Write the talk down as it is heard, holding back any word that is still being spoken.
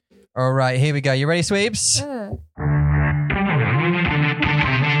All right, here we go. You ready, Sweeps?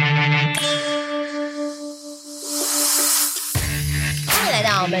 欢迎来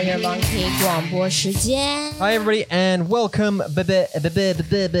到 Major Monkey 广播时间。 Hi, everybody, and welcome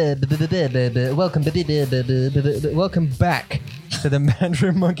back to the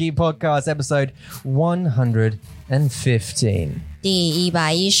Mandarin Monkey Podcast, episode 115. 第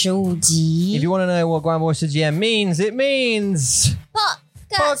115集。 If you want to know what 广播时间 means, it means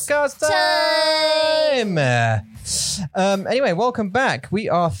podcast time. Anyway, welcome back. We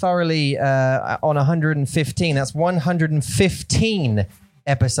are thoroughly on 115. That's 115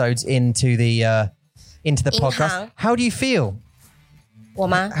 episodes into the podcast. How do you feel? 我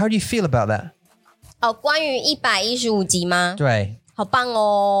吗？ How do you feel about that? 哦，关于115集吗？对，好棒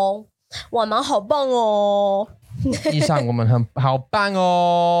哦，我们好棒哦。以上我们好棒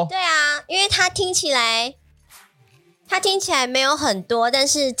哦。对啊，因为它听起来没有很多，但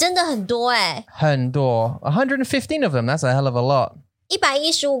是真的很多哎。很多 115 of them. That's a hell of a lot.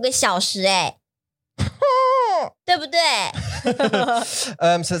 115个小时哎，对不对？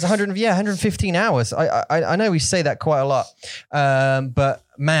 So it's 115 hours. I know we say that quite a lot, but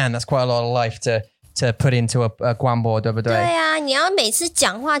man, that's quite a lot of life to put into a 广播，对不对？对啊，你要每次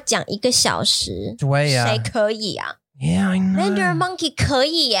讲话讲1个小时，对啊，谁可以啊 Yeah, I know. Mandarin Monkey 可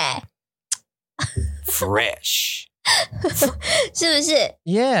以耶， Fresh. 是不是？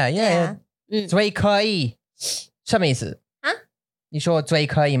 Yeah, 对 yeah. 啊，最可以什么意思啊？你说最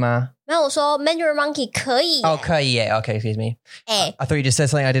可以吗？然后我说 Mandarin Monkey 可以耶，哦，可以耶。Okay, excuse me. 哎， I thought you just said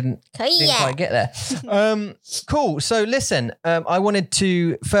something I didn't 可以耶 quite get there. Cool. So listen, I wanted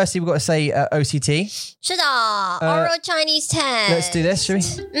to firstly we've got to say OCT. 是的，Oral Chinese Test。 Let's do this, shall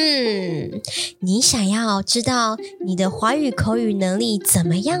we? 你想要知道你的华语口语能力怎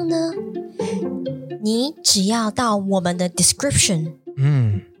么样呢？你只要到我们的 description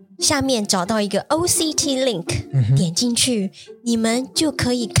下面找到一个 OCT link，点进去，你们就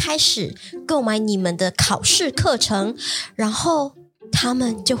可以开始购买你们的考试课程，然后他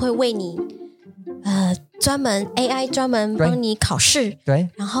们就会为你AI 专门帮你考试，对，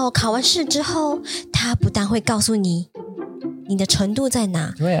然后考完试之后，他不但会告诉你你的程度在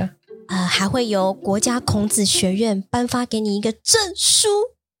哪，对啊，还会由国家孔子学院颁发给你一个证书。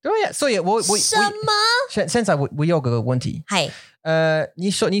对啊，所以我什么？现在我有个问题。嗨，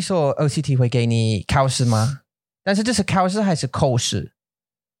你说 OCT 会给你考试吗？但是这是考试还是口试？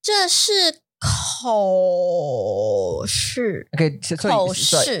这是口试。 Okay,口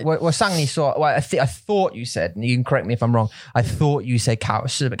试。我上你说 well, I thought you said, you can correct me if I'm wrong, I thought you said 考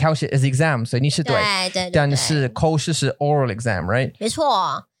试 but 考试 is exam, 所以你是对。对，但是口试是 oral exam, right? 没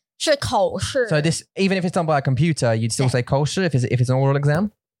错，是口试。 So this, even if it's done by a computer, you'd still say 口试 if it's an oral exam?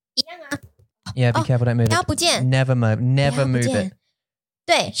 一样啊。 Yeah, be careful, don't move 不要 it. 不见 Never move it.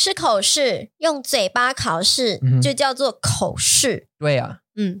 对，是口试，用嘴巴考试就叫做口试。对啊。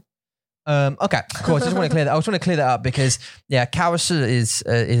Okay, cool. I just want to clear that. I was trying to clear that up because, yeah, 考试 is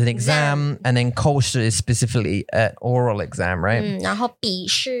an exam, and then 口试 is specifically an oral exam, right? 然后笔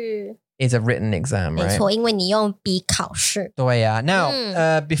试 is a written exam, 没 right? 错，因为你用笔考试。对啊. Now,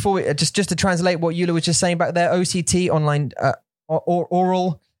 before we just to translate what Eula was just saying back there, OCT online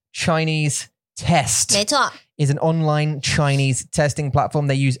oral Chinese test 没错。 is an online Chinese testing platform.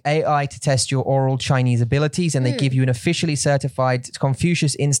 They use AI to test your oral Chinese abilities, and they give you an officially certified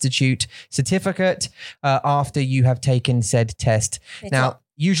Confucius Institute certificate after you have taken said test. Now,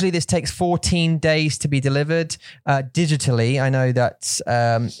 usually this takes 14 days to be delivered digitally. I know that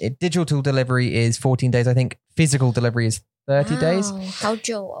digital delivery is 14 days. I think physical delivery is 30 days. 好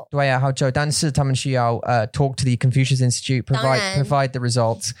久哦。对啊，好久，但是他们需要talk to the Confucius Institute, provide the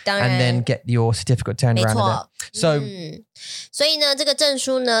results, and then get your certificate turned around. 没错。 So, 所以呢，这个证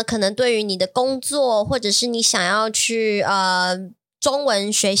书呢，可能对于你的工作，或者是你想要去中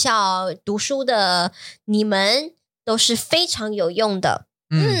文学校读书的你们，都是非常有用的。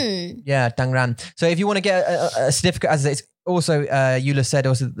yeah, 当然. So if you want to get a certificate, as it's also, Eula said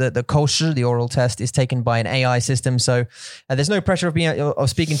also the 口试, the oral test, is taken by an AI system. So there's no pressure of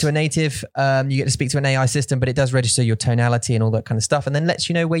speaking to a native. You get to speak to an AI system, but it does register your tonality and all that kind of stuff, and then lets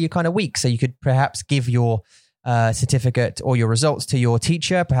you know where you're kind of weak. So you could perhaps give your certificate or your results to your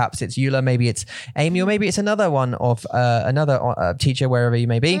teacher. Perhaps it's Eula, maybe it's Amy, or maybe it's another one of another teacher, wherever you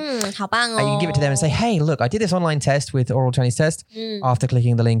may be. 好棒哦。 And you can give it to them and say, hey, look, I did this online test with Oral Chinese Test after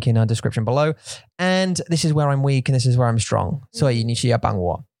clicking the link in our description below. And this is where I'm weak and this is where I'm strong. 所以你需要帮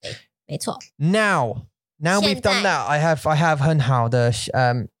我。没错。 Now we've done that. I have 很好的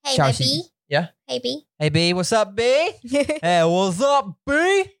消息。 Hey, Yeah. Hey B. Hey B, what's up B? Hey, what's up B?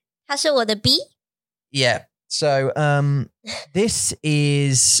 他是我的 B。 Yeah. So this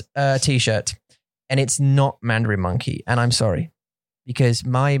is a t-shirt and it's not Mandarin Monkey. And I'm sorry because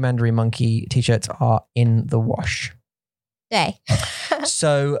my Mandarin Monkey t-shirts are in the wash. 对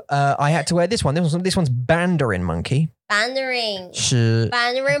So I had to wear this one. This one's Bandarin Monkey. Bandarin 是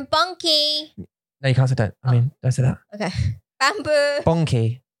Bandarin Bunky No, you can't say that. I mean, don't say that. OK Bamboo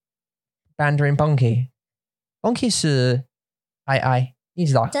Bonky. Bandarin Bonky. Bonky 是 I 你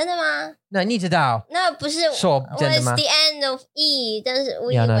知道真的吗？那你知道那不是说真的吗 was the end of E 但是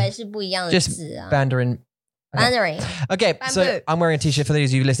我以 Yeah, no. 为是不一样的 Just 字啊 Bandarin. Bandarin Okay, so Bamboo. I'm wearing a t-shirt. For those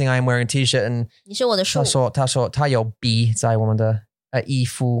of you listening, I am wearing a t-shirt and 你是我的树他说他有 B 在我们的衣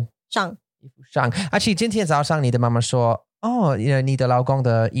服上上。Actually, 今天早上你的妈妈说你的老公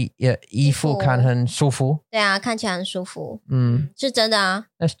的衣服看很舒服。对啊看起来很舒服嗯是真的啊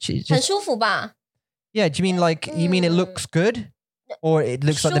That's just, 很舒服吧 Yeah, do you mean it looks good? Or it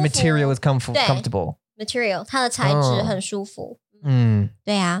looks like the 舒服 material is 对 comfortable? material 它的材质很舒服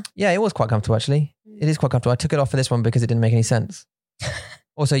对啊 Yeah, it was quite comfortable actually. It is quite comfortable. I took it off for this one because it didn't make any sense.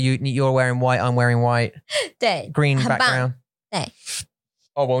 Also, you're wearing white, I'm wearing white. 对 Green 很棒 background. 对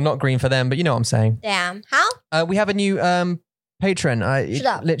Oh, well, not green for them, but you know what I'm saying. 对啊好 We have a new patron. Shut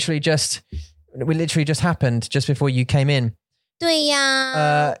up. We literally just happened just before you came in. 对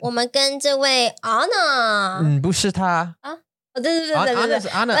呀我们跟这位 Anna 不是他对对对对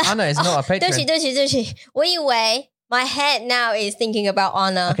对 Anna is not a 对不 patron. 起对不起对不起我以为 my head now is thinking about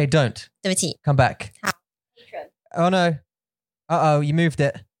Anna Okay, don't. 对不起 Come back. Oh, no. Uh-oh, you moved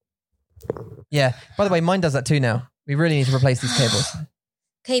it. Yeah. By the way, mine does that too now. We really need to replace these cables.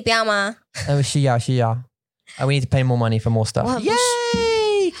 可以不要吗 Oh, 需要 we need to pay more money for more stuff. 我很不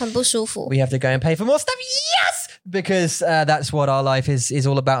Yay! 很不舒服 We have to go and pay for more stuff. Yes! Because that's what our life is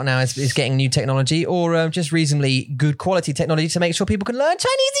all about now is getting new technology or just reasonably good quality technology to make sure people can learn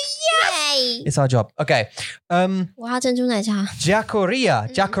Chinese. Yes! Yay It's our job. Okay. 我要珍珠奶茶 Jacarea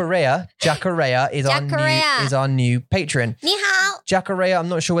is our new patron. 你好 Jacarea, I'm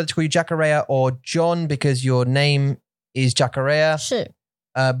not sure whether to call you Jacarea or John because your name is Jacarea, 是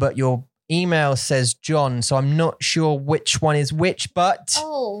but your email says John, so I'm not sure which one is which, but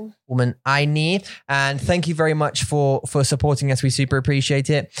Oh woman I need. And thank you very much for supporting us. We super appreciate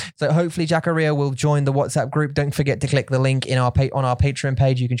it. So hopefully Jacarea will join the WhatsApp group. Don't forget to click the link in our on our Patreon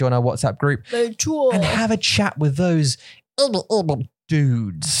page. You can join our WhatsApp group 没错 and have a chat with those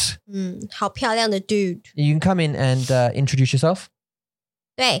dudes. 好漂亮的 dude You can come in and introduce yourself.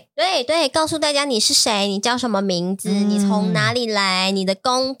 对对对告诉大家你是谁你叫什么名字你从哪里来你的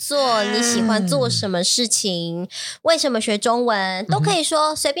工作你喜欢做什么事情为什么学中文都可以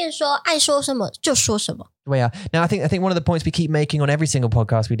说随便说爱说什么就说什么 Yeah. Now, I think one of the points we keep making on every single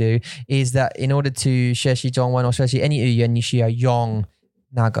podcast we do is that in order to 学习中文 or 学习 any 语言你需要用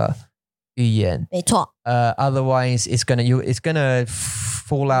那个语言没错 otherwise it's gonna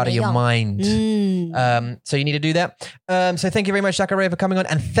fall out of your mind. So you need to do that. So thank you very much, Jacare, for coming on.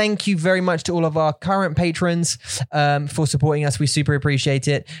 And thank you very much to all of our current patrons for supporting us. We super appreciate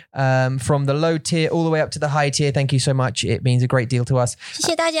it. From the low tier all the way up to the high tier. Thank you so much. It means a great deal to us. 谢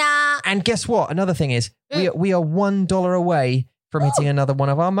谢大家 And guess what? Another thing is we are $1 away from hitting another one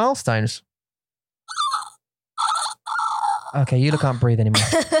of our milestones. Okay, you can't breathe anymore.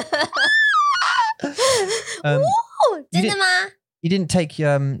 真的吗 You didn't take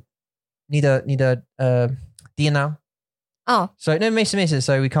你的电脑 Oh So no, Mason.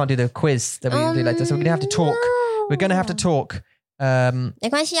 So we can't do the quiz that we do later. So we're gonna have to talk. We're gonna have to talk. 没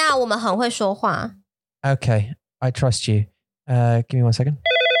关系啊我们很会说话 Okay, I trust you. Give me 1 second.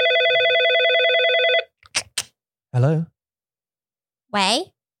 Hello.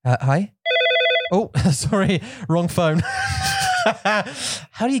 喂 Hi. Oh, sorry, wrong phone.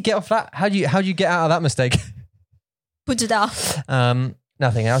 How do you get off that? How do you get out of that mistake? 不知道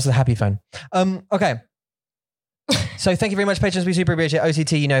Nothing. That was the happy phone. Okay. So thank you very much, patrons. We super appreciate it.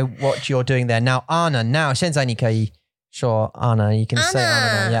 OCT. You know what you're doing there now. Anna. Now, 现在你可以说 Anna. You can say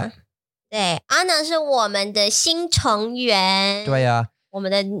Anna. Yeah. 对 Anna 是我们的新成员对啊我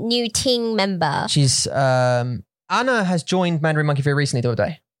们的 new team member She's Anna has joined Mandarin Monkey very recently, 对不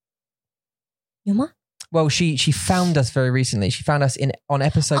对？有吗 Well, she found us very recently. She found us on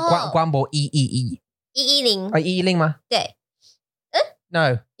episode 官博111 110 110吗？对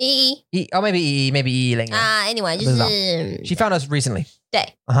No. 111 Oh, maybe 110. anyway 就是 She found us recently.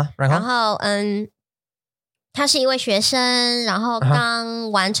 对然后他是一位学生然后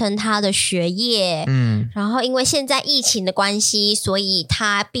刚完成他的学业然后因为现在疫情的关系所以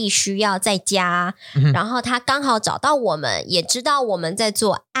他必须要在家然后他刚好找到我们也知道我们在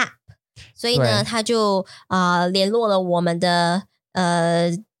做 app 所以呢他就联络了我们的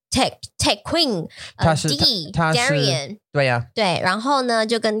Tech Queen 他是 D 他是 Darian 对呀、对，然后呢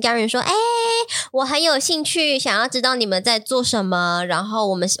就跟 Darian 说，我很有兴趣，想要知道你们在做什么，然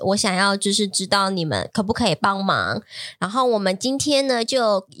后我想要就是知道你们可不可以帮忙，然后我们今天呢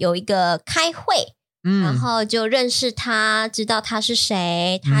就有一个开会。然后就认识他，知道他是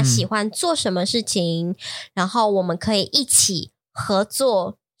谁，他喜欢做什么事情，然后我们可以一起合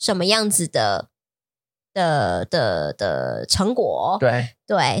作什么样子的成果。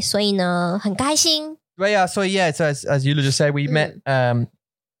对，所以呢很开心。对呀，所以 so as Yula just said, we met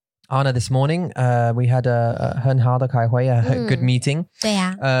Anna this morning. We had a 很好的开会, a good meeting. 对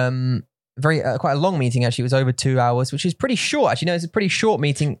呀。Quite a long meeting actually. It was over 2 hours, which is pretty short. Actually, no, it's a pretty short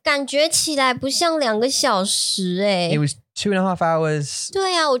meeting. 感觉起来不像2个小时It was 2.5 hours.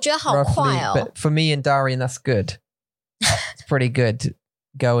 对啊，我觉得好快哦。But for me and Darian, that's good. It's pretty good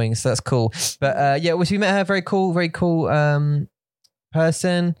going, so that's cool. But yeah, we met her. Very cool person.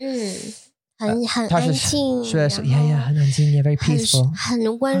 很安静。Yeah, 很安静 yeah, very peaceful.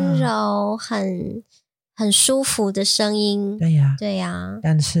 很温柔，很舒服的声音。对呀。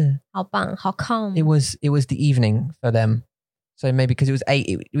但是好棒，好 calm. It was the evening for them. So maybe because it was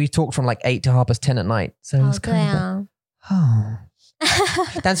 8, we talked from like 8 to 10:30 at night. So it was kind of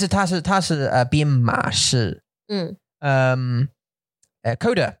但是他是编码师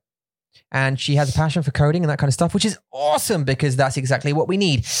coder. And she has a passion for coding and that kind of stuff, which is awesome because that's exactly what we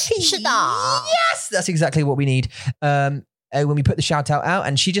need. 是的。Yes, that's exactly what we need. When we put the shout out,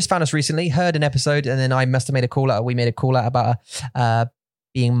 and she just found us recently, heard an episode, and then I must have made a call out. We made a call out about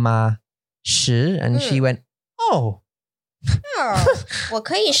being ma shi, and she went, "Oh, 我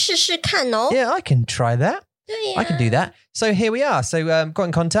可以试试看哦。Yeah, I can try that. Yeah. I can do that." So here we are. So got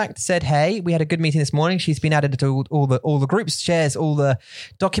in contact, said, "Hey, we had a good meeting this morning." She's been added to all the groups, shares all the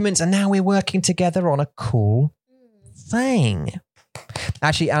documents, and now we're working together on a cool thing.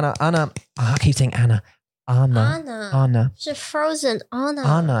 Actually, Anna, I keep saying Anna 是 Frozen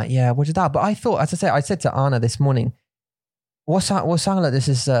Anna, yeah, 我知道 But I thought, as I said to Anna this morning, 我想了 this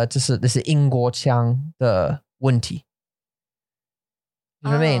is 英国腔的问题。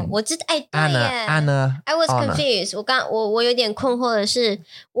You know what I mean? 我知道，对耶。Anna. I was confused. 我有点困惑的是，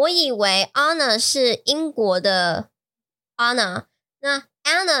我以为 Anna 是英国的 Anna， 那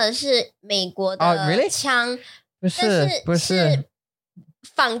Anna 是美国的腔，不是。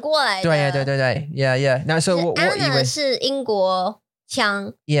反过来的。对 yeah. Now, so what Anna 是英国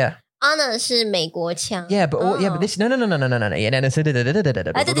腔 Yeah. Anna 是美国腔 Yeah, but this no. Yeah, no. So see,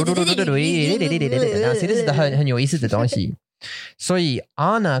 this is the 很有意思的东西。所以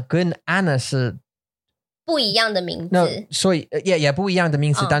Anna 跟 Anna 是不一样的名字。No, 所以也不一样的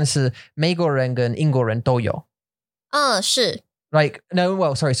名字，但是美国人跟英国人都有。是。Like no,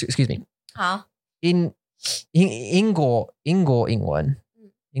 well, sorry, excuse me. 好。英国英文。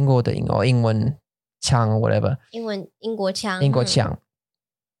英国的英文腔 whatever 英国腔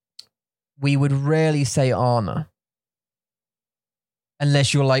We would rarely say Anna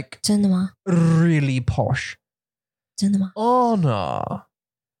unless you're like 真的吗 really posh 真的吗 Anna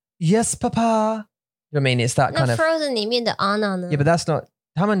Yes Papa You know what I mean it's that kind of Frozen 里面的 Anna 呢 Yeah but that's not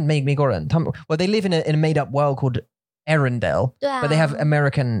他们美国人 well they live in a made up world called Arendelle but they have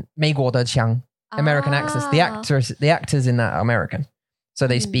American 美国的腔 American accents the actors in that are American So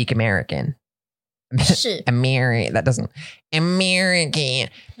they speak American. American. That doesn't. American.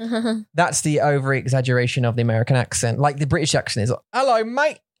 That's the over-exaggeration of the American accent. Like the British accent is, hello,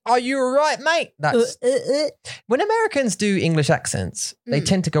 mate. Are you all right, mate? That's when Americans do English accents, they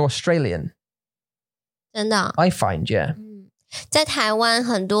tend to go Australian. 真的 I find, yeah. 在台湾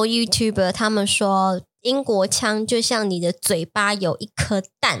很多 YouTuber 他们说英国腔就像你的嘴巴有一颗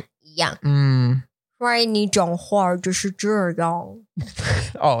蛋一样。所以你讲话就是这样。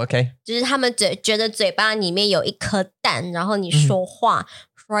Oh, okay. 就是他们觉得嘴巴里面有一颗蛋，然后你说话，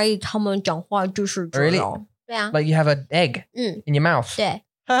所以他们讲话就是这样。Really? 对啊。Like you have an egg in your mouth. 对。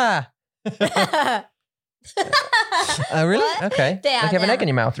Ha! Really? Okay. 对啊。Like you have an egg in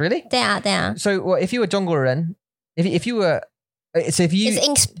your mouth, really? 对啊。So if you were 中国人 if you were so if you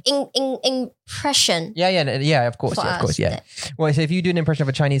It's impression. Yeah, of course, yeah. Well, so if you do an impression of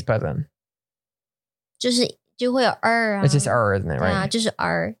a Chinese person 就会有啊 It's just isn't it, right? 对啊，就是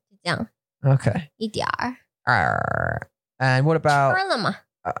这样 Okay. 一点And what about 了嘛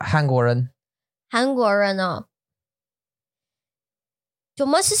韩国人哦怎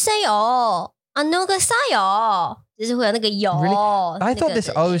么是谁哦那个啥哟就是会有那个有 Really? I thought this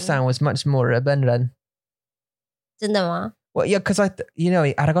O sound was much more 日本人真的吗 Well, yeah, because you know,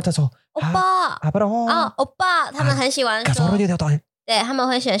 ありがとう欧巴欧巴他们很喜欢说对他们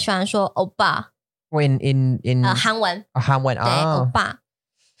会喜欢说欧巴In 韩文韩文对欧巴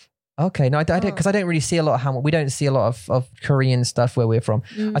Okay, no, I don't because I don't really see a lot of we don't see a lot of Korean stuff where we're from.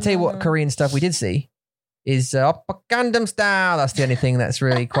 I tell you what, Korean stuff we did see is Gangnam Style. That's the only thing that's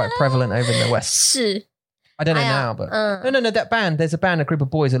really quite prevalent over in the West. 是 I don't know now, but no. That band, there's a band, a group of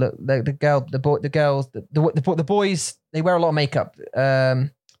boys that look the boys. They wear a lot of makeup.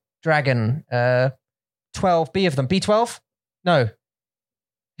 Dragon, 12, B of them, B12. No,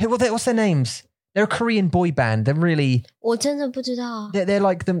 what's their names? They're a Korean boy band. They're really. 我真的不知道。 They're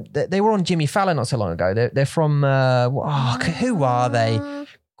like them. They were on Jimmy Fallon not so long ago. They're from. Who are they?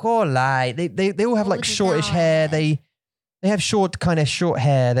 They all have like shortish hair. They have short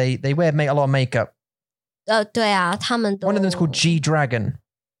hair. They wear a lot of makeup. 对啊，他们都 One of them's called G Dragon.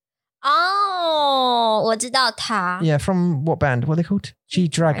 哦，我知道他。 Yeah, from what band? What are they called? G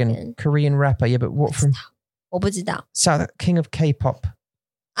Dragon, Korean rapper. Yeah, but what from? 我不知道。 South King of K-pop.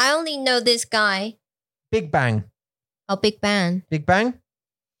 I only know this guy. Big Bang. Oh, Big Bang. Big Bang.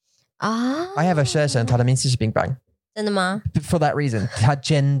 啊 I have a 学生，他的名字是 Big Bang. 真的吗？ For that reason, 他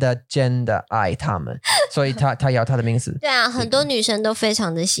真的爱他们，所以他要他的名字。对啊，很多女生都非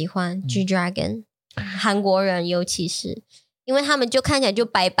常的喜欢 G Dragon，韩国人尤其是，因为他们就看起来就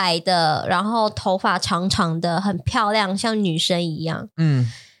白白的，然后头发长长的，很漂亮，像女生一样。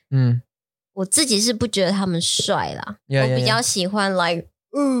我自己是不觉得他们帅啦， 我比较喜欢 like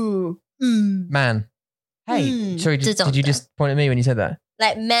man. Hey, sorry, did you just point at me when you said that?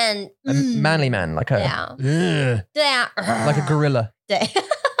 like man, A manly man, like a 对啊 like a gorilla, 对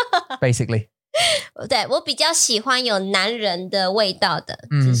basically. 对，我比较喜欢有男人的味道的，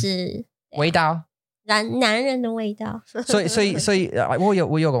就是味道。男人的味道。所以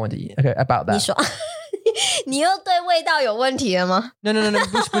我有个问题 ，OK about that. 你说，你又对味道有问题了吗 No,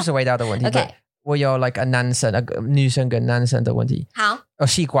 不是味道的问题。 OK 我有 like a 女生跟男生的问题。好，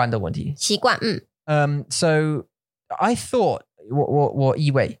习惯的问题。习惯So I thought 我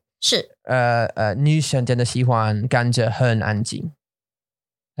以为是女生真的喜欢感觉很安静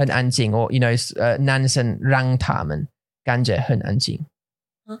，or you know 男生让他们感觉很安静。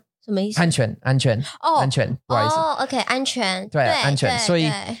什么意思？安全，不好意思。OK， 安全，对，安全。所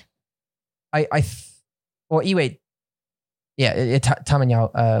以我以为 他们要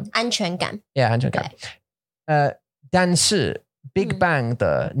安全感 安全感。但是 Big Bang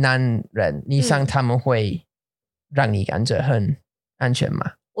的男人，你想他们会让你感觉很安全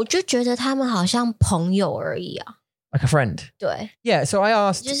吗？我就觉得他们好像朋友而已啊。Like a friend. 对 Yeah, so I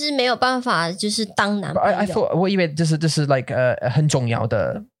asked. 就是没有办法，就是当男朋友。 I thought 我以为这是 like 很重要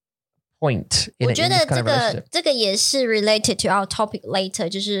的 point. 我觉得这个也是 related to our topic later，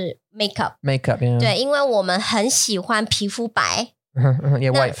 就是 makeup。Yeah. 对，因为我们很喜欢皮肤白。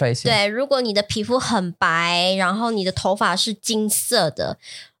Yeah, white face. 对，如果你的皮肤很白，然后你的头发是金色的，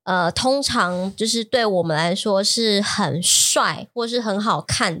通常就是对我们来说是很帅或是很好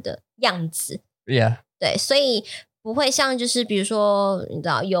看的样子。Yeah. 对，所以不会像就是比如说你知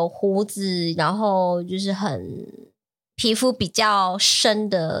道有胡子，然后就是很皮肤比较深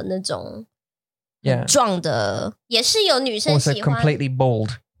的那种壮的，也是有女生喜欢。Also completely bald.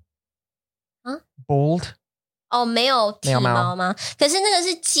 啊 ？Bald？ 哦，没有体毛吗？可是那个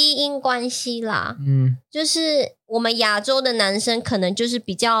是基因关系啦。就是我们亚洲的男生可能就是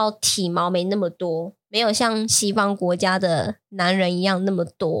比较体毛没那么多，没有像西方国家的男人一样那么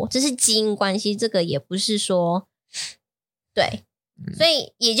多，这是基因关系。这个也不是说对。所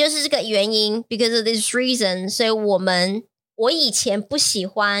以也就是这个原因 because of this reason， 所以我以前不喜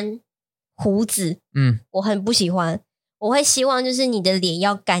欢胡子，我很不喜欢，我会希望就是你的脸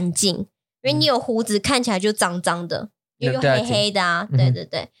要干净，因为你有胡子看起来就脏脏的，又黑黑的啊，对对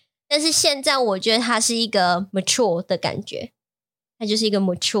对。但是现在我觉得它是一个 mature 的感觉，它就是一个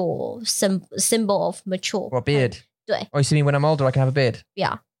mature symbol of mature。Or beard？ 对。Oh, you see me when I'm older, I can have a beard？ 不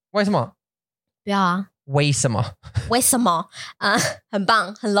要。为什么？不要啊。为什么？为什么？很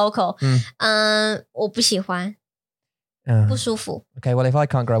棒，很 local。我不喜欢，不舒服。Okay, well, if I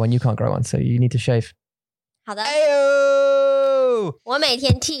can't grow one, you can't grow one, so you need to shave. 好的。哎呦！我每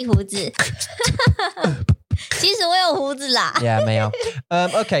天剃胡子。其实我有胡子啦。Yeah, 没有。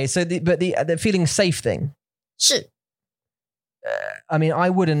Okay, so the feeling safe thing. 是。I mean, I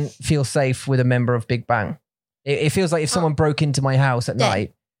wouldn't feel safe with a member of Big Bang. It feels like if someone broke into my house at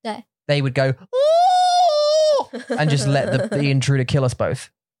night, they would go, and just let the intruder kill us both.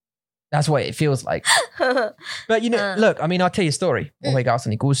 That's what it feels like. But you know, look, I mean, I'll tell you a story. 我会告诉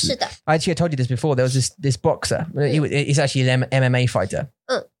你故事。是的。I actually told you this before. There was this boxer. He's actually an MMA fighter.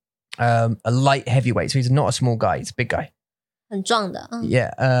 A light heavyweight. So he's not a small guy. He's a big guy. 很壮的。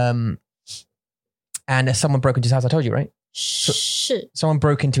Yeah. And someone broke into his house. I told you, right? 是。 Someone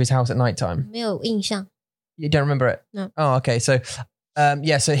broke into his house at nighttime. 没有印象。You don't remember it? No. Oh, okay. So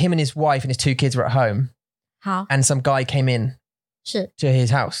Yeah, so him and his wife and his 2 kids were at home. 好， And some guy came in 是 to his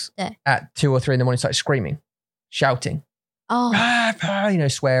house 对 at 2 or 3 in the morning, started screaming, shouting, 哦，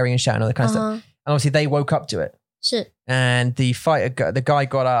 swearing and shouting, all that kind of stuff. And obviously they woke up to it. 是 And the guy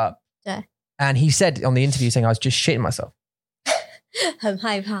got up 对， and he said on the interview saying, I was just shitting myself. 很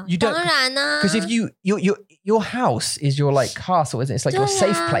害怕。 You don't- 当然啦 Because if your house is your like castle, isn't it? It's like your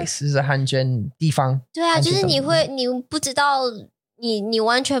safe place. This is a hanjin difang. 对啊，就是你不知道，你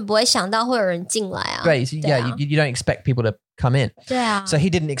完全不会想到会有人进来啊。 Right. So, 对 yeah, 啊 you don't expect people to come in. 对啊， So he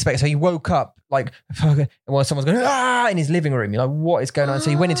didn't expect. So he woke up like, well, someone's going in his living room. You're like, what is going on? So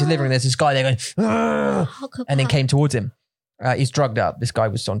he went into his living room. There's this guy there going, 好可怕。 and then came towards him. He's drugged up. This guy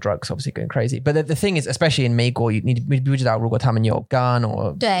was on drugs, obviously going crazy. But the thing is, especially in Meigor, you need to be out 如果他们有 gun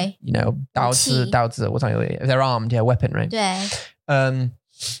or 对 you know 刀子 or something. If they're armed, yeah, weapon, right? 对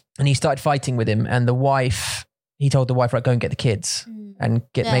And he started fighting with him, and he told the wife, right, go and get the kids. 嗯 And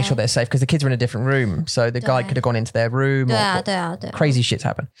make sure they're safe because the kids were in a different room. So the guy could have gone into their room. 对 or 啊对啊对啊， crazy shit's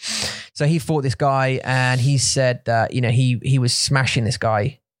happened. So he fought this guy and he said that, you know, he was smashing this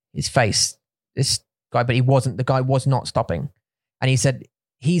guy, his face, this guy, but the guy was not stopping. And he said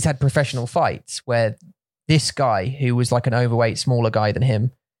he's had professional fights where this guy, who was like an overweight, smaller guy than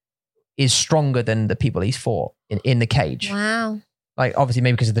him, is stronger than the people he's fought in the cage. 哇哦， Like obviously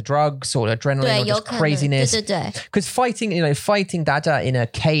maybe because of the drugs or adrenaline 对， or 有 just 可能， craziness. 对对对， Because fighting Dada in a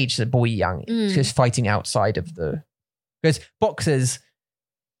cage is boy young. Because fighting outside of because boxers,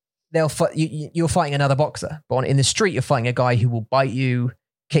 they'll fight. You're fighting another boxer, but in the street, you're fighting a guy who will bite you,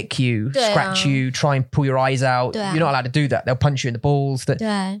 kick you, 对啊 scratch you, try and pull your eyes out. 对啊 You're not allowed to do that. They'll punch you in the balls.对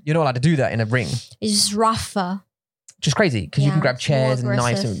You're not allowed to do that in a ring.，it's rougher， Just crazy because you can Yeah, grab chairs more and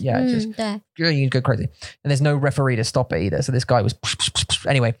knives. And, aggressive yeah, just 对， you can go crazy. And there's no referee to stop it either. So this guy was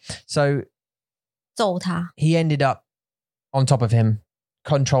anyway. So 揍他， he ended up on top of him,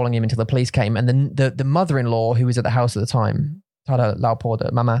 controlling him until the police came. And then the mother-in-law who was at the house at the time, Tada Laopo,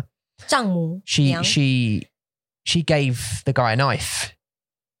 the mama, 丈母 she 娘 she gave the guy a knife.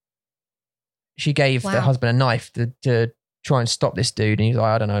 She gave the Wow. husband a knife to try and stop this dude. And he's like,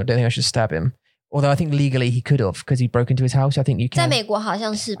 I don't know, I don't think I should stab him. Although I think legally he could have because he broke into his house. I think you 在 can. 美国好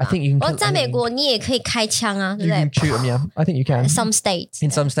像是吧 I think you can 哦， kill- 在美国你也可以开枪啊，对 You 不 can 对 shoot them, yeah. I think you can. ？Some states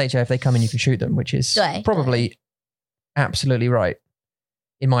In some states, yeah, if they come in, you can shoot them, which is 对 probably absolutely right,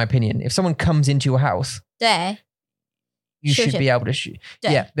 in my opinion. If someone comes into your house, 对 you Shoot should him. be able to shoot.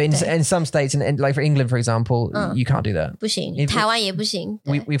 对 Yeah, but 对 in some states, and like for England, for example, you can't do that. 不行， If- 台湾也不行。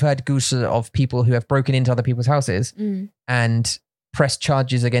对 We've heard goose of people who have broken into other people's houses 嗯， and pressed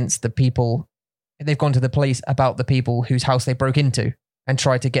charges against the people. They've gone to the police about the people whose house they broke into and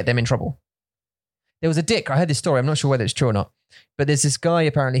tried to get them in trouble. There was a dick. I heard this story. I'm not sure whether it's true or not, but there's this guy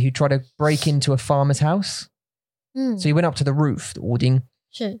apparently who tried to break into a farmer's house. 嗯 So he went up to the roof, the awning,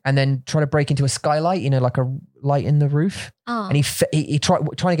 是 and then tried to break into a skylight, you know, like a light in the roof. 啊 And he tried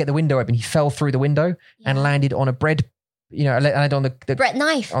trying to get the window open. He fell through the window and landed on a bread, you know, landed on the bread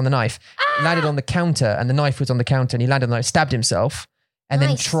knife on the knife, landed on the counter, and the knife was on the counter, and he landed on the knife, stabbed himself, and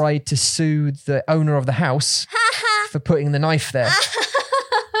then Nice. tried to sue the owner of the house for putting the knife there.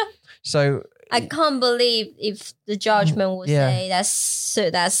 So I can't believe if the judgment would Yeah. say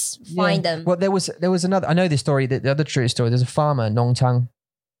that's fine them. Well, there was another. I know this story. The other true story. There's a farmer, Nongchang,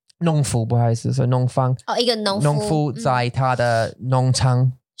 Nongfu, 不好意思，so Nongfang, 哦，一个农夫 Nongfu 在他的农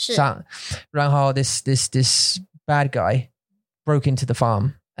场是上，然后 this bad guy broke into the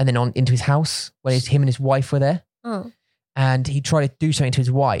farm and then into his house where him and his wife were there. 嗯 And he tried to do something to his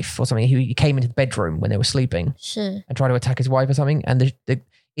wife or something. He came into the bedroom when they were sleeping 是 and tried to attack his wife or something. And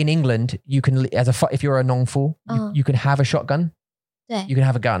in England, you can, if you're a nongfu, you can have a shotgun. 对 You can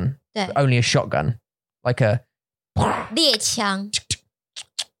have a gun, 对 but only a shotgun, like a. 猎枪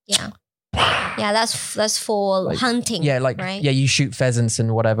yeah yeah that's for Like- hunting Yeah, like right yeah, you shoot pheasants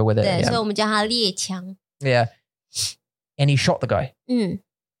and whatever with it. 对，所以 Yeah, 我们叫它猎枪 yeah. And he shot the guy, 嗯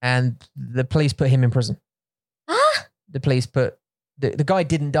and the police put him in prison. 啊 The police put the guy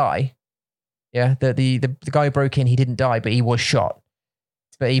didn't die. Yeah, the guy who broke in, he didn't die, but he was shot.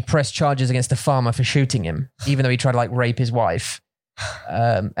 But he pressed charges against the farmer for shooting him, even though he tried to like rape his wife.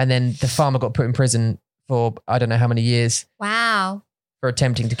 And then the farmer got put in prison for I don't know how many years 哇哦 for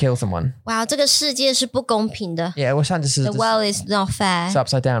attempting to kill someone. 哇，这个世界是不公平的 Yeah, well, Sanders is The world is not fair it's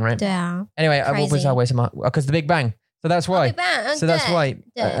upside down, right? 对啊 Anyway, what was Crazy. our way to because the Big Bang. So that's why. 对吧 So that's 对 why.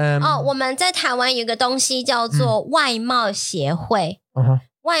 对哦，我们在台湾有个东西叫做外貌协会。 Uh-huh.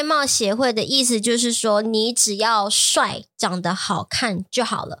 外貌协会的意思就是说，你只要帅、长得好看就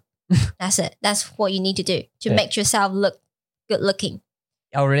好了。That's it. That's what you need to do to 对 make yourself look good looking.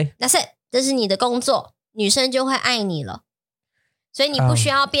 Oh, really? That's it. 这是你的工作，女生就会爱你了。所以你不需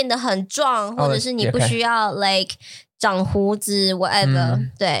要变得很壮，或者是你不需要 like 长胡子 whatever、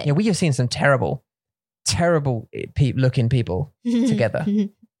对 Yeah, we have seen some terrible looking people together.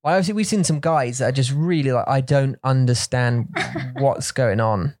 We've seen some guys that are just really like, I don't understand what's going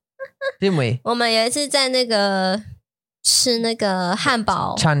on. Didn't we? 我们有一次在那个吃那个汉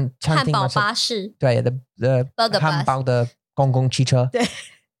堡巴士，对 the 汉堡的公共汽车。对，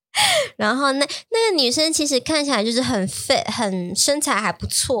然后那个女生其实看起来就是很 fit， 很身材还不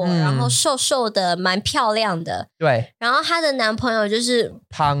错，然后瘦瘦的，蛮漂亮的。对，然后她的男朋友就是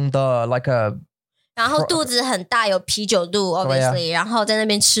胖的 like a。然后肚子很大，有啤酒肚 obviously，然后在那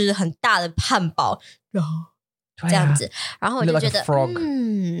边吃很大的汉堡，然后这样子，然后我就觉得，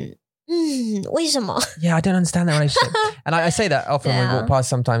为什么 ？Yeah, I don't understand that relationship. And I say that often when we walk past.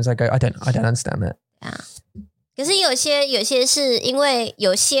 Sometimes I go, I don't understand that. 可是有些是因为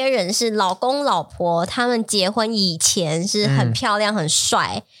有些人是老公老婆，他们结婚以前是很漂亮很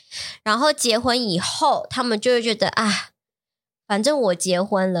帅，然后结婚以后，他们就会觉得啊，反正我结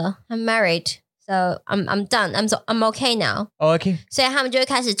婚了 ，I'm married。So I'm done. I'm okay now. Oh, okay. 所以他们就会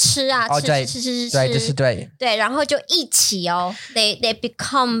开始吃啊，吃，对，这是对。对，然后就一起哦 ，they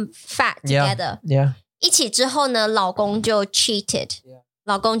become fat together. Yeah. 一起之后呢，老公就 cheated，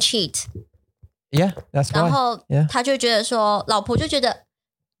 老公 cheat. Yeah, that's why. 然后他就觉得说，老婆就觉得，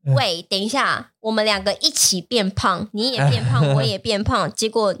喂，等一下，我们两个一起变胖，你也变胖，我也变胖，结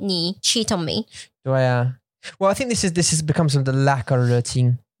果你 cheat on me. 对啊。Well, I think this has become some of the lack of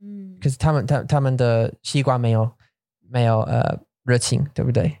routine. Because 他们的习惯没有热情，对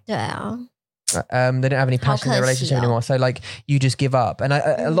不对？对啊。They don't have any passion in their relationship anymore. So like you just give up. And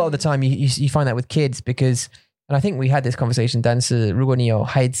a lot of the time you find that with kids because, and I think we had this conversation. 但是如果你有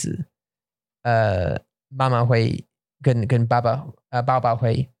孩子，妈妈会跟爸爸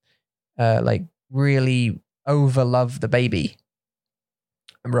会like really overlove the baby.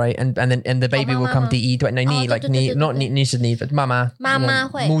 Right, and the baby will come 第一对，你 like 你 not 你是你，妈妈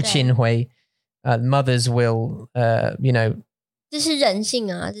会，母亲会，mothers will you know， 这是人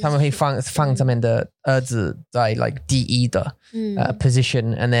性啊，他们会放他们的儿子在 like 第一的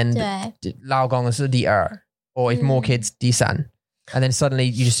position, and then 老公是第二，or if more kids 第三，and then suddenly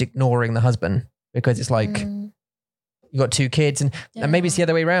you're just ignoring the husband because it's like you got two kids, and maybe it's the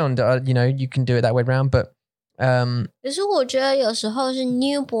other way around. You know, you can do it that way around, but. 可是我觉得有时候是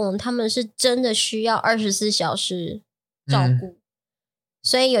newborn 他们是真的需要24小时照顾，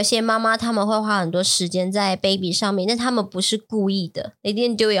所以有些妈妈他们会花很多时间在 baby 上面，但他们不是故意的 they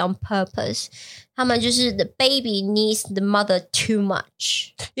didn't do it on purpose， 他们就是 the baby needs the mother too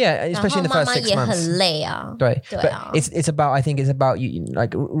much. Yeah, especially in the first 6 months. 然后妈妈也很累啊。对啊。But it's about, I think it's about you,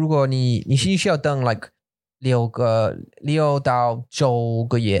 like 如果你需要等 like 6到9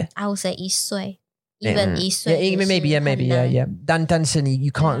个月 I would say 1岁。Even 1岁 maybe yeah. 但是你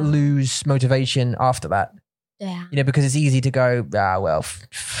you can't lose motivation after that. 对啊。You know, because it's easy to go, well,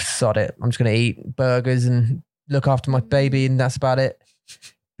 sod it. I'm just going to eat burgers and look after my baby and that's about it.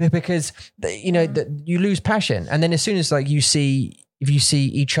 Because, you know, you lose passion. And then as soon as like if you see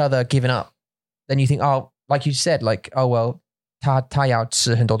each other giving up, then you think, oh, like you said, like, oh, well, 他要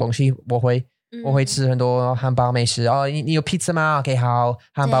吃很多东西，我会吃很多汉堡美食。哦，你有 pizza 吗 ？OK， 好，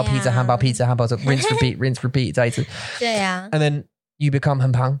汉堡 pizza， 汉堡 pizza， 汉堡 rinse repeat 再一次。对啊。And then you become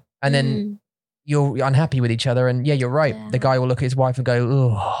很胖 and then you're unhappy with each other. And yeah, you're right. The guy will look at his wife and go,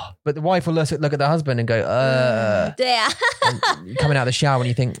 oh. But the wife will look at the husband and go, 对啊。coming out of the shower and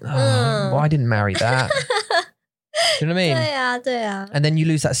you think, well, I didn't marry that. Do you know what I mean? 对啊。And then you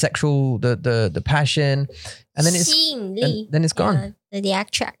lose that sexual, the passion, and then then it's gone. The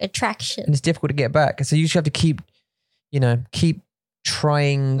attraction. And it's difficult to get back. So you just have to keep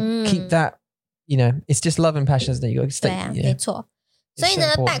trying, keep that, you know, it's just love and passion that you got to stay. 对啊，没错。所以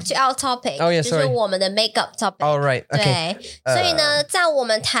呢 ，back to our topic， 就是我们的 makeup topic。Oh right， 对，所以呢，在我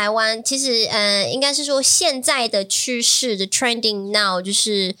们台湾，其实应该是说现在的趋势的 trending now，就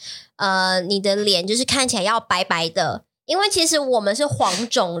是你的脸就是看起来要白白的，因为其实我们是黄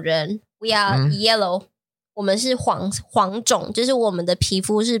种人 ，we are yellow，我们是黄种，就是我们的皮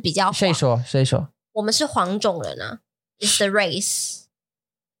肤是比较黄。谁说？我们是黄种人啊 ，is the race，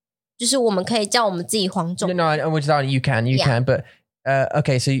 就是我们可以叫我们自己黄种人。No, I知道 you can, but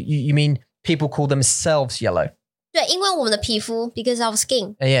okay, so you mean people call themselves yellow? 对，因为我们的皮肤 because of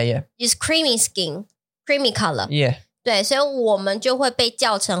skin, yeah, is creamy skin, creamy color. Yeah. 对，所以我们就会被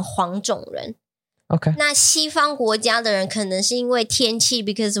叫成黄种人。Okay. 那西方国家的人可能是因为天气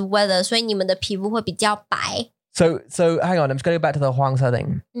because of weather， 所以你们的皮肤会比较白。So hang on, I'm just going to go back to the 黄色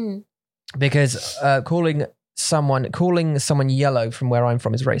thing. Because calling someone yellow from where I'm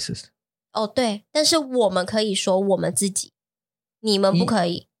from is racist. 哦，对，但是我们可以说我们自己。你们不可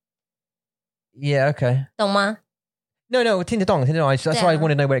以。Yeah, okay. 懂吗？ No, 听得懂. That's why I want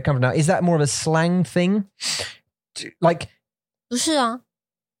to know where it comes from now. Is that more of a slang thing? Like, 不是啊，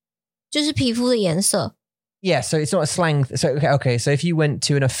就是皮肤的颜色。yeah, so it's not a slang. So, okay. So if you went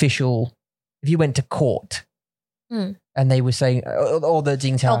to court, 嗯， and they were saying, or the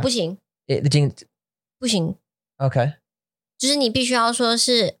警察，不行，不行。Okay. 就是你必须要说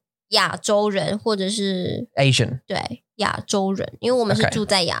是亚洲人或者是 Asian. 对亚洲人，因为我们是 Okay. 住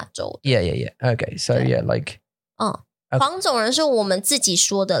在亚洲。Yeah. Okay, so yeah, like. 嗯，黄种人是我们自己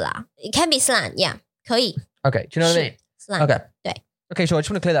说的啦。It can be slang, yeah， 可以。Okay, do you know what I mean? Slang, Okay. 对。Okay, sure. I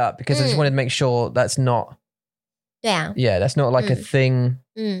just want to clear that up because I just wanted to make sure that's not. 对啊。Yeah, that's not like a thing.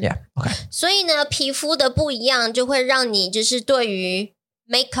 Yeah. Okay. 所以呢，皮肤的不一样就会让你就是对于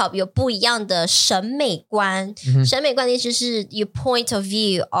makeup 有不一样的审美观。审美观的意思是 your point of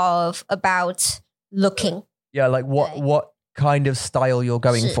view of about looking. Yeah, like what kind of style you're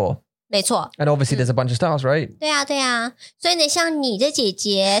going for. 没错。 And obviously there's a bunch of styles, right? 对啊。所以呢，像你的姐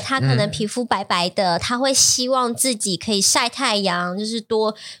姐，她可能皮肤白白的，她会希望自己可以晒太阳，就是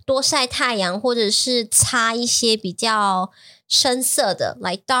多晒太阳，或者是擦一些比较深色的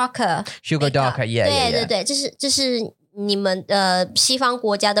like darker. She'll go darker, yeah. 对，这是你们西方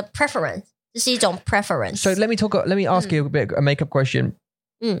国家的 preference， 这是一种 preference. So let me ask you a makeup question.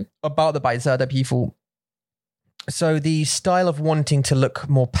 About the 白色的皮肤. So the style of wanting to look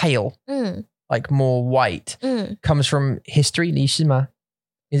more pale, like more white, comes from history, 你是吗?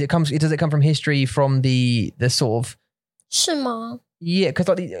 Does it come from history from the sort of? 是吗? Yeah, because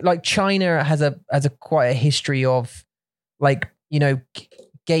like China has a quite a history of, like, you know,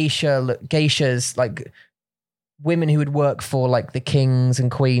 geishas, like women who would work for like the kings and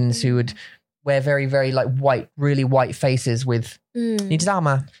queens who would wear very, very like white, really white faces with. 你知道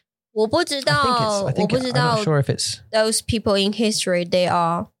吗? 我不知道 I'm not sure if it's those people in history they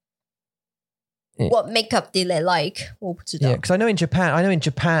are. What makeup did they like? 我不知道。 Yeah, because I know in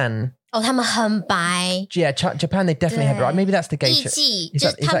Japan. 他们很白。 Yeah, Japan they definitely have, right? Maybe that's the geisha. 艺妓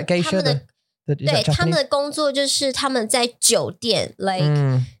Is that geisha? 对，他们的工作就是他们在酒店 like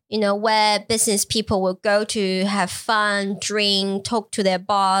you know, where business people will go to have fun, drink, talk to their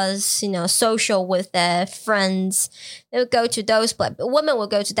boss, you know, social with their friends. They would go to those places. Women will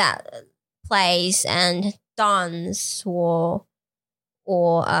go to that place and dance or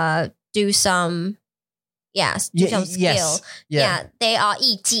do some, do some skill. Yeah, they are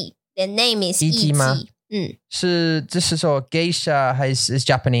艺妓. Their name is 艺妓. 这是说 geisha 还是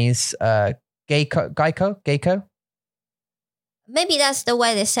Japanese geiko? Maybe that's the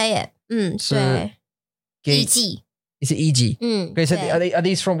way they say it. 对。艺妓。Is it 艺妓? Okay, so are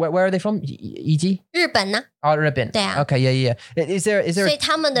these from, where are they from? 艺妓? 日本呢？日本。对啊。Okay, yeah. Is there? 所以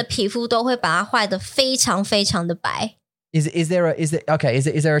他们的皮肤都会把它画得非常非常的白。Is there a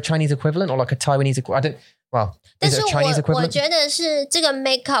Chinese equivalent or like a Taiwanese equivalent? But is it a Chinese equivalent? 我觉得是这个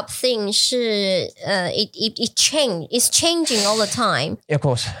makeup thing 是it's changing all the time. Yeah, of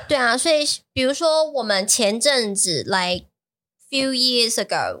course. 对啊，所以比如说我们前阵子 like few years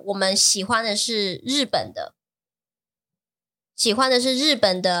ago 我们喜欢的是日本的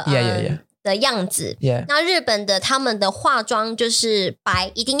Yeah. 的样子。Yeah. 那日本的他们的化妆就是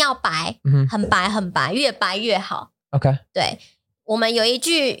白，一定要白，很白很白，越白越好。Okay. 对，我们有一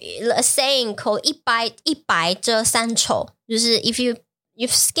句 saying called 一白遮三丑，就是 if your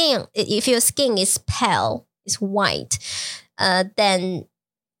skin is pale, is white, then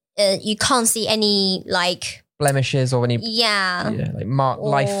you can't see any like blemishes or any like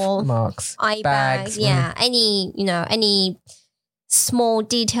life marks, eye bags, any small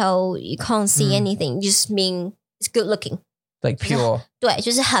detail you can't see anything, just mean it's good looking. Like pure. 对，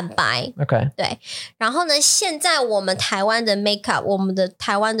就是很白。 Okay. 对，然后呢，现在我们台湾的 makeup， 我们的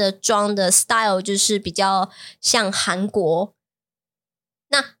台湾的妆的 style 就是比较像韩国。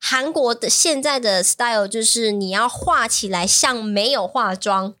那韩国的现在的 style 就是你要画起来像没有化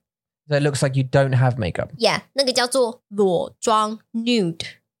妆。So it looks like you don't have makeup. Yeah, 那个叫做裸妆 nude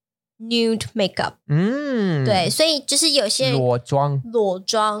makeup. 对，所以就是有些裸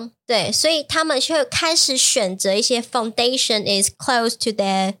妆，对，所以他们就会开始选择一些 foundation is close to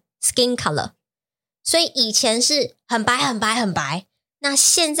their skin color. 所以以前是很白很白很白，那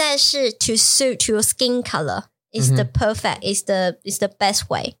现在是 to suit your skin color is the perfect, is the best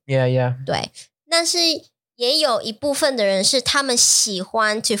way. Yeah. 对，但是也有一部分的人是他们喜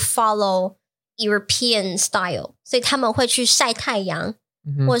欢 to follow European style， 所以他们会去晒太阳。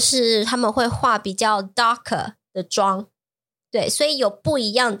或是他们会画比较 darker 的妆，对，所以有不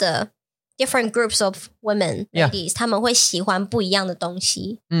一样的 different groups of women ladies， 他们会喜欢不一样的东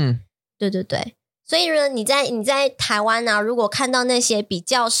西。对，所以呢，你在台湾啊，如果看到那些比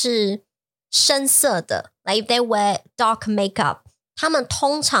较是深色的 ，like if they wear dark makeup， 他们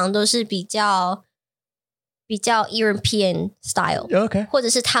通常都是比较 European style， 或者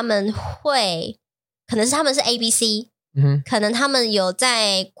是他们会，可能是他们是 ABC， 可能他们有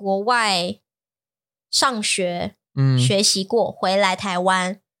在国外上学，学习过，回来台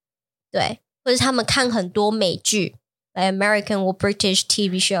湾，对，或者是他们看很多美剧。Like American or British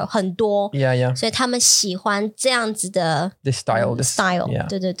TV show 很多 yeah. 所以他们喜欢这样子的 This style, yeah.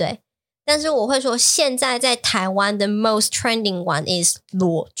 对对对，但是我会说现在在台湾 the most trending one is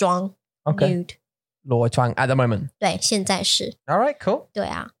裸妆 nude 裸妆 at the moment 对，现在是 Alright, cool 对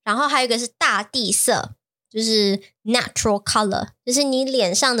啊，然后还有一个是大地色，就是 natural color， 就是你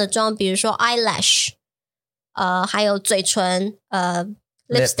脸上的妆，比如说 eyelash 还有嘴唇lipstick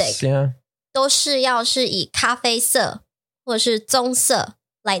Lips, yeah. 都是要是以咖啡色或者是棕色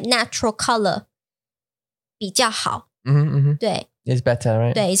like natural color 比较好。对 It's better,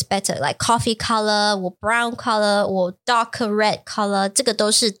 right? 对 It's better like coffee color 或 brown color 或 dark red color 这个都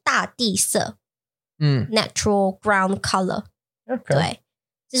是大地色natural ground color Okay. 对，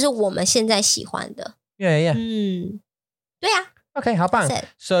这是我们现在喜欢的。Yeah. 对啊 Okay, 好棒。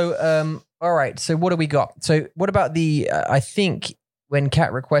So, all right. So what do we got? So what about the, I think when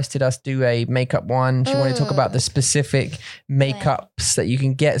Kat requested us do a makeup one, she wanted to talk about the specific makeups that you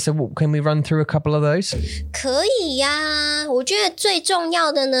can get. So can we run through a couple of those? 可以呀，我觉得最重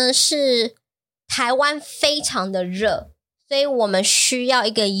要的呢是台湾非常的热，所以我们需要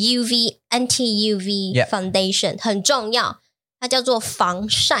一个 anti-UV foundation 很重要，它叫做防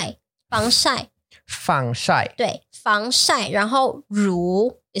晒，对，防晒，然后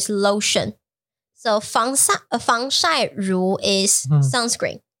乳 is lotion。So 防晒乳 is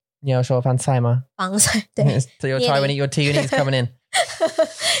sunscreen。你要说防晒吗？防晒，对。So you'll try when you eat your tea when it's coming in.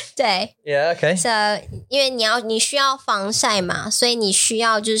 对。Yeah, okay. So 因为你需要防晒嘛，所以你需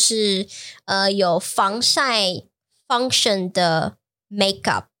要就是有防晒 function 的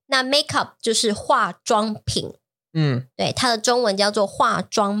makeup。那 makeup 就是化妆品。对，它的中文叫做化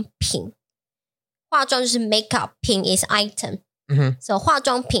妆品。化妆就是 makeup， 品 is item。So 化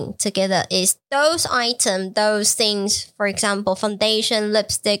妆品 together is those items, those things, for example, foundation,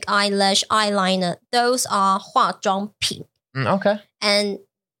 lipstick, eyelash, eyeliner, those are 化妆品。Okay. And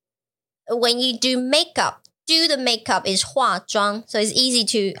when you do the makeup is 化妆 so it's easy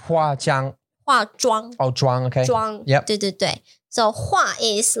to 化妆 okay. 妆 Yep. 对对对 So 化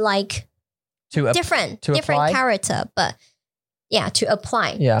is like different character, but yeah, to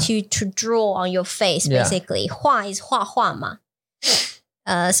apply, to draw on your face, basically. 画 is 画画嘛。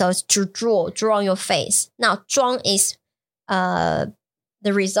So it's to draw on your face. Now, 妆 is the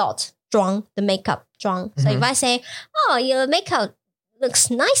result. 妆 the makeup 妆 So if I say, oh, your makeup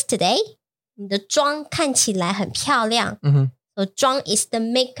looks nice today. 你的妆看起来很漂亮。So 妆 is the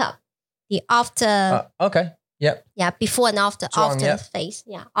makeup. The after. Okay. Yep. Yeah, before and after. 妆 after face.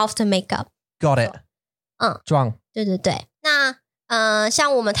 Yeah, after makeup. Got it. 妆。对对对。那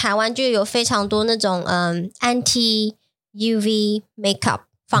像我们台湾就有非常多那种anti-UV makeup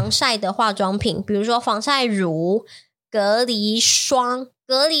防晒的化妆品，比如说防晒乳、隔离霜。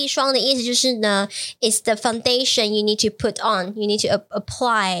隔离霜的意思就是呢 it's the foundation you need to put on, you need to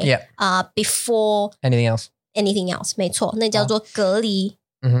apply before anything else. 没错，那叫做隔离。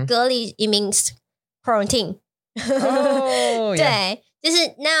隔离 it means quarantine. 对，就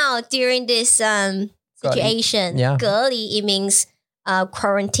是 now during this situation 隔离 it means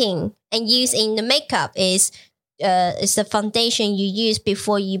quarantine, and used in the makeup is the foundation you use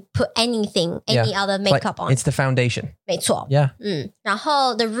before you put any other makeup on. It's the foundation. 没错。然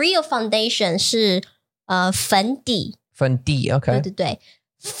后 the real foundation 是粉底。粉底 okay. 对对对，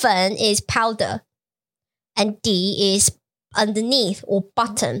粉 is powder, and 底 is underneath or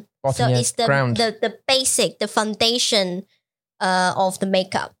bottom. So it's the basic, the foundation of the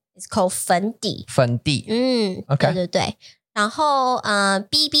makeup. It's called 粉底。粉底。Okay. 对对对。然后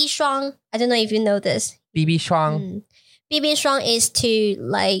BB 霜 I don't know if you know this. BB 霜。BB 霜 is to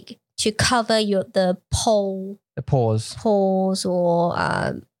cover the pores or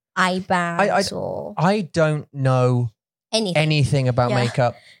eyebrows or I don't know anything about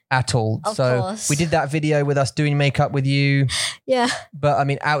makeup at all. Of so course. We did that video with us doing makeup with you. Yeah. But I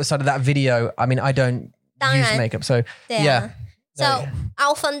mean, outside of that video, I mean, I don't use makeup. So So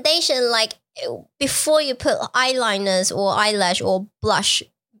our foundation, like before you put eyeliners or eyelash or blush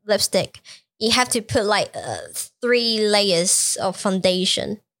lipstick, you have to put like 3 layers of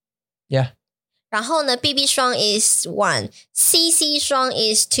foundation. Yeah. 然后呢 BB 霜 is 1. CC 霜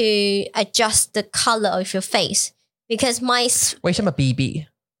is to adjust the color of your face. Because 为什么 BB?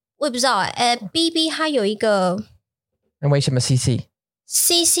 我也不知道BB 它有一个那为什么 CC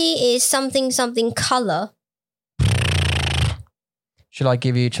is something something color Should I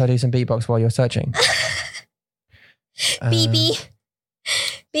do some beatbox while you're searching?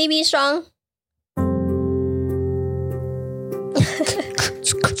 BB 霜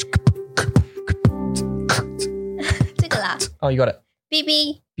这个啦 Oh, you got it.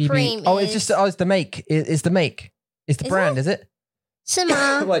 BB BB. cream Oh, it's the make. It's the make. It's the brand, is it? 是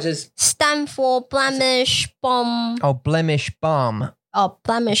吗 What is Stand for blemish balm Oh, blemish balm.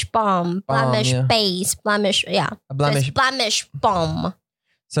 blemish balm blemish yeah. base blemish yeah A blemish. So it's blemish balm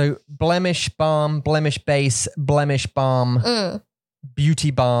So blemish balm, blemish base, blemish balm,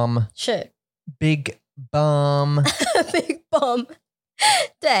 beauty balm, 是big balm. big balm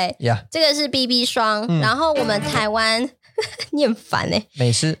对 Yeah. 这个是 BB 霜然后我们台湾你很烦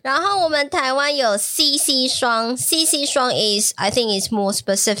美式然后我们台湾有 CC 霜 CC 霜 is I think is more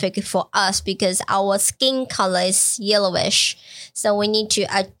specific for us because our skin color is yellowish so we need to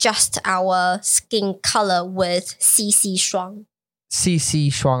adjust our skin color with CC 霜 CC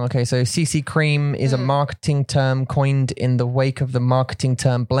Shuang. Okay, so CC cream is a marketing term coined in the wake of the marketing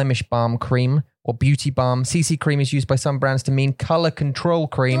term blemish balm cream or beauty balm. CC cream is used by some brands to mean color control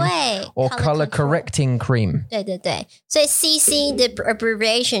cream 对 or color control correcting cream. 对对对所以 CC 的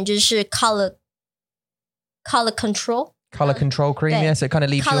abbreviation 就是 color control Color control cream, 对 yeah, so it kind of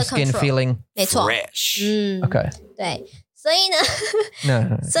leaves your Color skin control. feeling 没错 fresh. okay. 对所以呢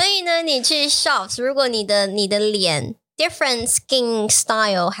No. 所以呢你去 shops 如果你的脸 different skin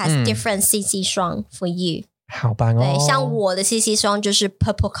style has different CC 霜 for you 好棒哦。对像我的 CC 霜就是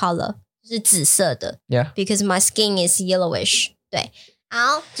purple color 就是紫色的 Yeah. because my skin is yellowish 对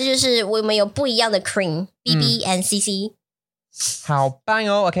好这就是我们有不一样的 cream BB and CC 好棒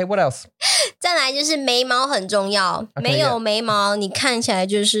哦。Okay, what else? 再来就是眉毛很重要 Okay, 没有眉毛你看起来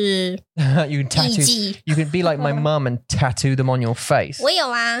就是 You tattoo. 艺妓 You could be like my mum and tattoo them on your face. 我有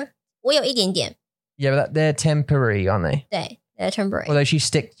啊我有一点点 Yeah, but they're temporary, aren't they? 对 temporary Although she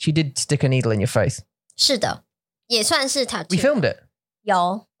did stick a needle in your face. 是的也算是 tattoo We filmed it.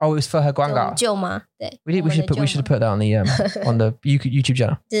 有 Oh, it was for her 有 guanga. 救吗对 We should have put that on the on the YouTube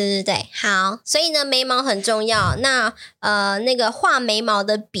channel. 对对对，好，所以呢，眉毛很重要。那那个画眉毛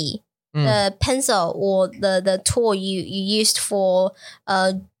的笔pencil or the tool you used for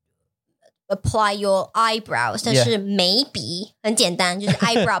apply your eyebrows， 但是眉笔很简单，就是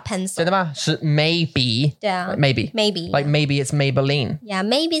eyebrow pencil。真的吗？是 maybe. 对啊 Maybe. maybe Maybe it's Maybelline. yeah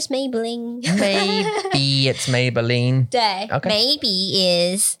maybe it's Maybelline Maybe it's Maybelline. 对 Okay.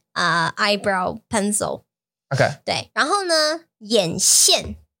 maybe is eyebrow pencil Okay. 对，然后呢，眼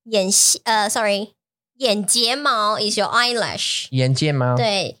线sorry 眼睫毛 is your eyelash 眼睫毛。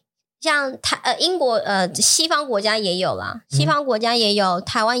对，像英国西方国家也有啦，西方国家也有，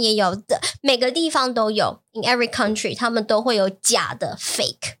台湾也有的，每个地方都有。In every country， 他们都会有假的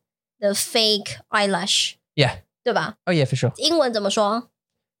the fake eyelash， Yeah. 对吧？ Oh yeah, for sure. 英文怎么说？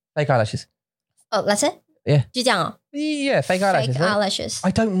 Fake eyelashes. That's it. Yeah. 就这样哦。Yeah, fake eyelashes. Fake right? eyelashes.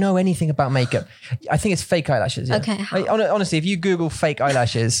 I don't know anything about makeup. I think it's fake eyelashes. Yeah. Okay, how? Honestly, if you Google fake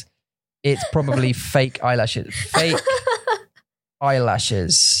eyelashes, it's probably fake eyelashes. Fake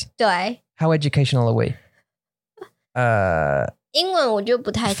eyelashes. 对， How educational are we? 英文我就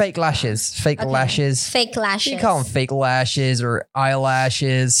不太 Fake lashes. Fake Okay. lashes. fake lashes. You call them fake lashes or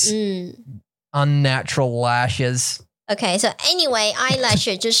eyelashes. Unnatural lashes. Okay, so anyway,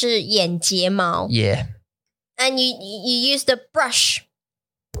 eyelash 就是眼睫毛。Yeah. And you use the brush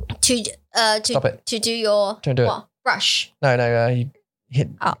to Stop it. to do your Don't do it. what? Brush No, you hit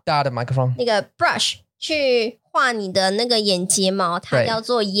the microphone. 那个 brush 去画你的那个眼睫毛，它对叫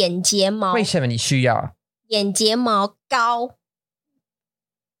做眼睫毛为什么你需要？眼睫毛膏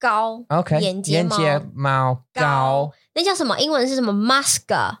OK. 眼睫毛眼睫毛膏那叫什么？英文是什么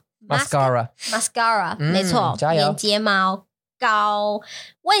 ？mascara 没错，加油眼睫毛膏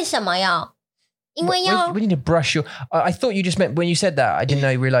为什么要？因为要 We need to brush your. I thought you just meant when you said that. I didn't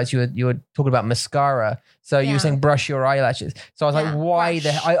know. Realize you were talking about mascara. So you Yeah. were saying brush your eyelashes. So I was Yeah, like, why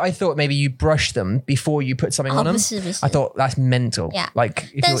brush. I thought maybe you brush them before you put something 哦 on them. 不是不是 I thought that's mental. Yeah. Like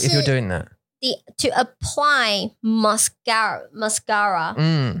if 但 you're 是 doing that. to apply mascara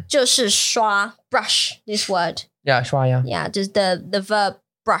就是刷 brush this word Yeah, 刷牙 yeah 就是 the verb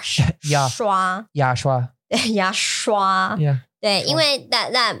brush 牙刷牙刷牙刷 Yeah. 对因为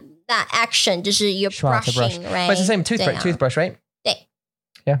that action 就是 you're 刷 to brush. brushing right But it's the same 对啊 toothbrush, right? 对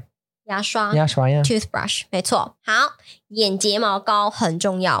Yeah. 牙刷牙刷呀 toothbrush 没错好眼睫毛膏很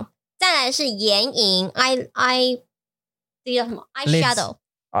重要再来是眼影 eye 这叫什么 eyeshadow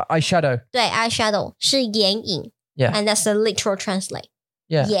Eyeshadow. 对 eyeshadow 是眼影 Yeah. and that's the literal translate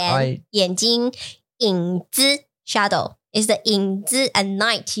Yeah, 眼睛影子 shadow is the 影子 at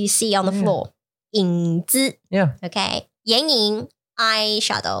night you see on the floor. 影子 Yeah. Okay. 眼影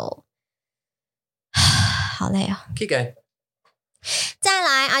eyeshadow. 好累哦。 Keep going. 再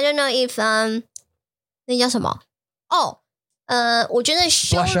来 I don't know if 那叫什么我觉得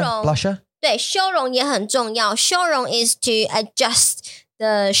修容 Blusher. 对，修容也很重要。修容 is to adjust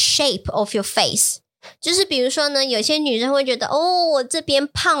the shape of your face。就是比如说呢，有些女生会觉得我这边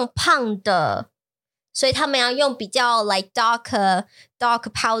胖胖的，所以他们要用比较 like dark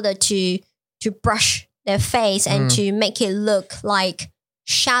powder to brush their face and to make it look like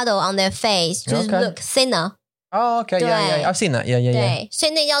shadow on their face， 就是 look thinner。 Oh, okay. Yeah. I've seen that. Yeah. 对，所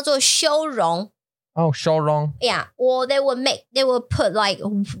以那叫做修容。Oh, 修容。 Yeah, or they will put like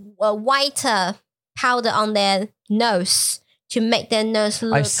a whiter powder on their nose to make their nose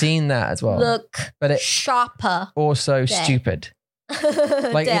look I've seen that as well. But it sharper. Also stupid.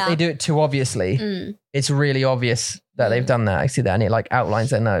 Like if they do it too obviously, it's really obvious that they've done that. I see that and it like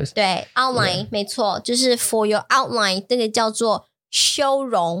outlines their nose. 对 outline 没错，就是 for your outline 这个叫做修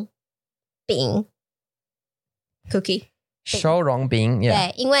容饼 cookie. 修容饼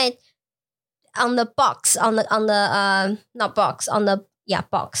yeah. 对，因为 on the box on the not box on the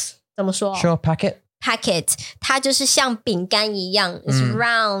box 怎么说 Sure, packet 它就是像饼干一样 it's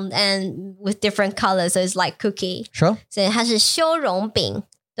round and with different colors so it's like cookie Sure. 所以它是修容饼。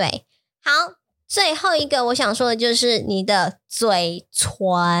对，好，最后一个我想说的就是你的嘴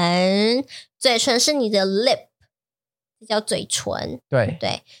唇，嘴唇是你的 lip 这叫嘴唇。对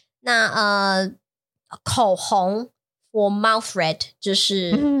对，那口红 for mouth red 就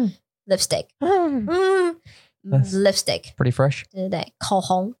是 lipstick lipstick Pretty fresh. 对对对，口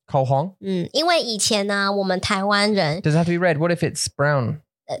红。口红因为以前呢，我们台湾人 Does it have to be red? What if it's brown?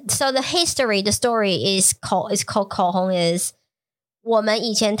 So the story is called 口红 is 我们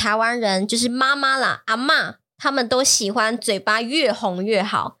以前台湾人就是妈妈啦阿嬷他们都喜欢嘴巴越红越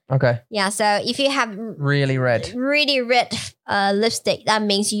好。 Okay. Yeah, so if you have Really red. Lipstick, that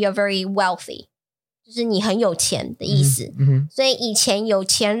means you're very wealthy. 就是你很有钱的意思。所以以前有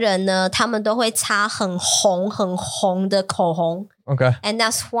钱人呢，他们都会擦很红的口红。Okay. And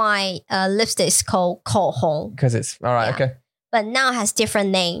that's why lipstick is called 口红。 Because it's all right. Yeah. Okay. But now it has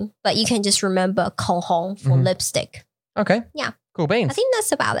different name. But you can just remember 口红 for lipstick. Okay. Yeah. Cool beans. I think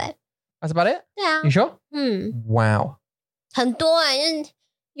that's about it. That's about it? 对啊 You sure? 嗯 Wow. 很多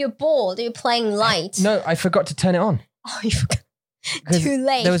you're bored, you're playing light. No, I forgot to turn it on. Oh, you forgot. 'Cause Too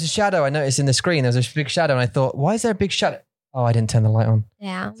late. There was a shadow I noticed in the screen. There was a big shadow and I thought, why is there a big shadow? Oh, I didn't turn the light on.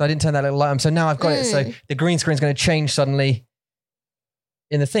 Yeah. So I didn't turn that little light on. So now I've got it. So the green screen's going to change suddenly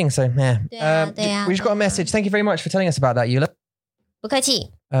in the thing. So, yeah. We just got a message. Thank you very much for telling us about that, Eula. 不客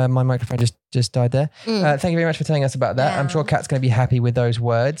气。 My microphone just died there. Thank you very much for telling us about that. Yeah. I'm sure Kat's going to be happy with those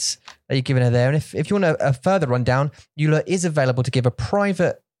words that you've given her there. And if you want a further rundown, Eula is available to give a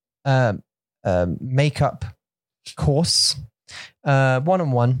private makeup course,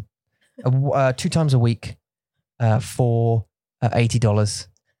 one-on-one, 2 times a week for $80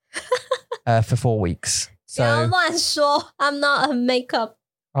 for 4 weeks. 不要 So 乱说 I'm not a makeup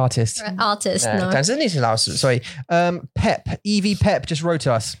artist. artist. No. 但是你是老师, sorry. Pep, Evie Pep just wrote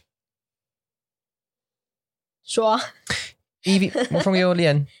to us. 说 Evie, what's wrong with your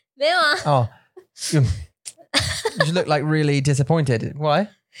Lian? 没有啊 Oh, you just look like really disappointed. Why?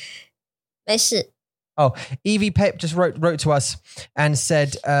 没事 Oh, Evie Pep just wrote to us and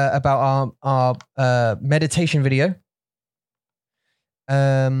said about our meditation video.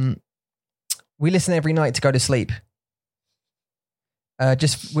 We listen every night to go to sleep.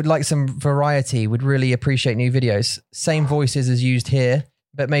 Just would like some variety. Would really appreciate new videos. Same voices as used here,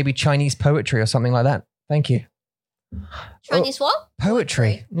 but maybe Chinese poetry or something like that. Thank you. Chinese what?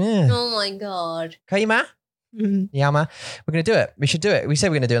 Poetry. Yeah. Oh my god. 可以吗? Yeah, ma. We're going to do it. We should do it. We said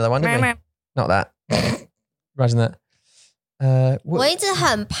we're going to do another one, didn't we? Not that. Imagine that. 我一直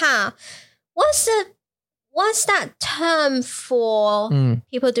很怕 What's that term for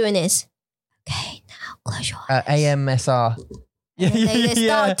people doing this? Okay, now close your eyes. AMSR. They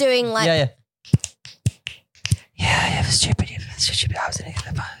start doing like Yeah. Yeah, stupid. Yeah,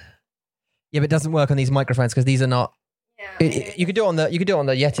 but it doesn't work on these microphones because these are not. You could do it on the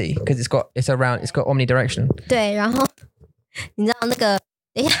Yeti because it's got omnidirectional. 对，然后你知道那个，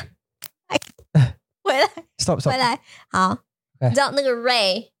等一下，回来 Stop. 回来，好，你知道那个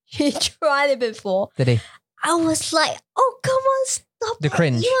Ray he tried it before. Did he? I was like, oh come on, stop! The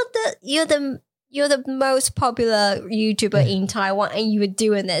cringe. You're the most popular YouTuber in Taiwan, and you were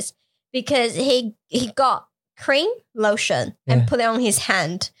doing this because he got cream lotion and put it on his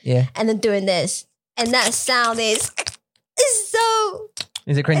hand, Yeah. and then doing this, and that sound is so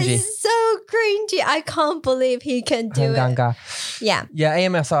Is it cringy? It's so cringy. I can't believe he can do it. Yeah. Yeah,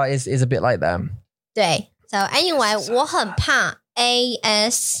 AMSR is a bit like that. 对 So anyway, 我很怕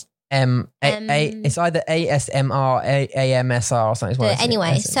it's either ASMR, AMSR or something.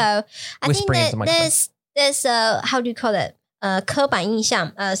 Anyway, so I think that there's how do you call it? 刻板印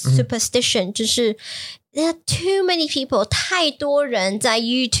象superstition 就是 there are too many people 太多人在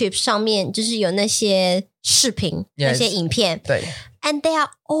YouTube 上面就是有那些视频 那些影片 and they are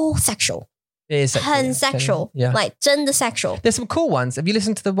all sexual. It is sexual. 很 sexual. Yeah. Like 真的 sexual. There's some cool ones. Have you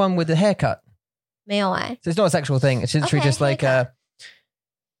listened to the one with the haircut? 没有 So it's not a sexual thing. It's literally just like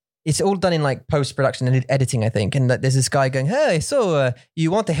it's all done in like post-production and editing, I think. And there's this guy going, hey, so you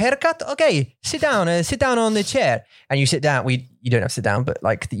want a haircut? Okay, sit down on the chair. And you sit down. You don't have to sit down, but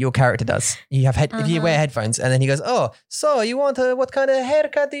like your character does. You have if you wear headphones, and then he goes, oh, so you want what kind of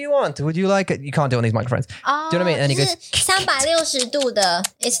haircut do you want? Would you like it? You can't do it on these microphones. Do you know what I mean? And then he goes 360度的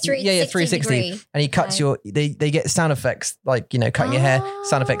It's 360 and he cuts they get sound effects, like, you know, cutting your hair,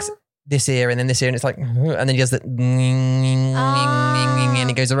 sound effects this ear and then this ear, and it's like, and then he does that and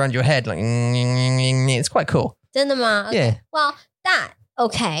it goes around your head like it's quite cool. 真的吗? Yeah. Well, that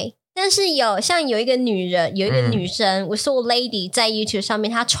okay. 但是像有一个女生我说 lady 在 YouTube 上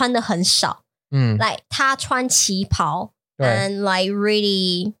面她穿的很少 like 她穿旗袍 and like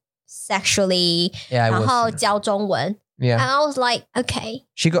really sexually 然后教中文 Yeah. And I was like, okay.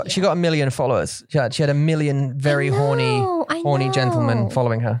 She got 1 million followers. She had 1 million very horny gentlemen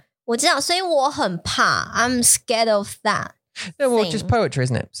following her. 我知道，所以我很怕 I'm scared of that. Yeah, well, just poetry,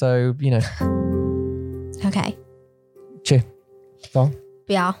 isn't it? So, you know. Okay. Cheer. Song.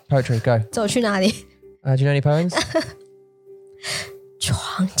 不要 Poetry, go. 走去哪里 Do you know any poems?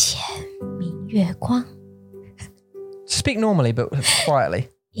 床前明月光 Speak normally, but quietly.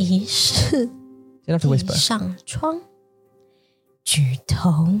 疑是 You don't have to 地 whisper. 上霜举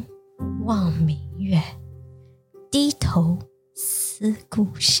头望明月低头思故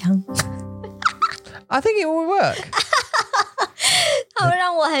乡 I think it will work. 它会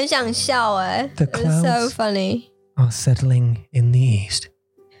让我很想笑 The It's so clouds funny. are settling in the east.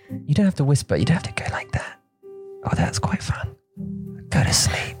 You don't have to whisper. You don't have to go like that. Oh, that's quite fun. Go to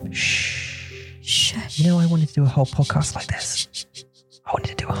sleep. Shh. Shush. You know, I wanted to do a whole podcast like this. I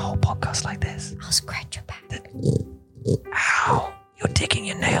wanted to do a whole podcast like this. I'll scratch your back. Ow. You're digging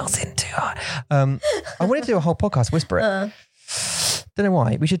your nails in too hard. I wanted to do a whole podcast, whisper it. Don't know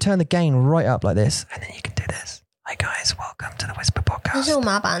why. We should turn the gain right up like this, and then you can do this. Hi guys, welcome to the Whisper 但是 Podcast. 我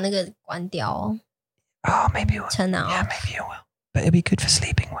们要把那个关掉 Oh, maybe you will. Turn that Yeah, off. maybe you will. But it'll be good for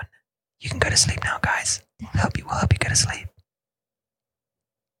sleeping one. You can go to sleep now, guys. We'll help you go to sleep.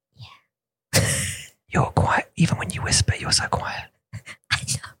 Yeah. You're quiet. Even when you whisper, you're so quiet. I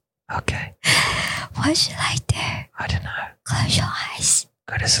know. Okay. What should I do? I don't know. Close your eyes.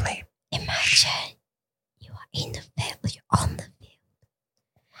 Go to sleep. Imagine you are in the field. You're on the field.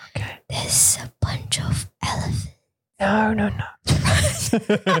 Okay. There's a bunch of elephants. No.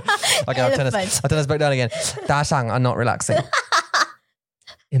 Okay, I'll turn us back down again. Dashang are not relaxing.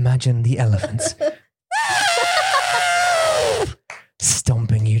 Imagine the elephants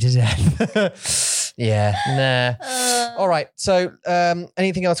stomping you to death. Yeah, nah. All right. So,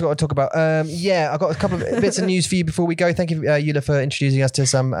 anything else I've got to talk about? Yeah, I've got a couple of bits of news for you before we go. Thank you, Yula, for introducing us to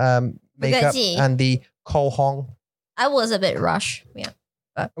some makeup and the Koh Hong. I was a bit rushed. Yeah.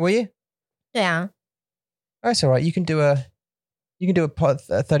 Were you? 对啊 That's all right. You can do a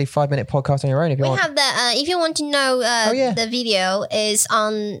 35-minute podcast on your own if you We want. have the if you want to know the video is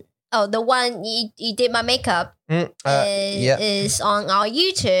on the one you did my makeup is on our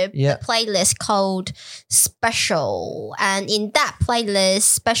YouTube the playlist called Special, and in that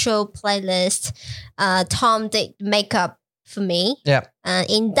special playlist Tom did makeup for me. Yeah. And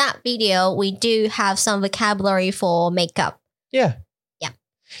in that video we do have some vocabulary for makeup. Yeah.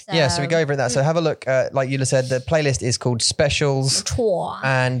 So, So we go over that. So have a look. Like Yula said, the playlist is called Specials,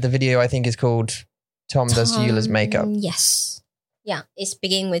 and the video I think is called Tom Does Yula's Makeup. Yes. Yeah, it's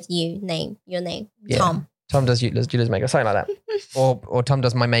beginning with your name, Yeah. Tom. Tom Does Yula's Makeup, something like that. or Tom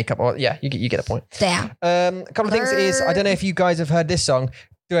Does My Makeup. Or yeah, you get the point. Yeah. A couple of things is, I don't know if you guys have heard this song.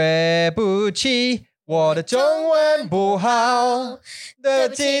 对不起，我的中文不好。对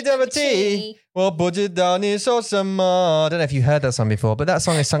不起。我不知道你说什么. I don't know if you heard that song before, but that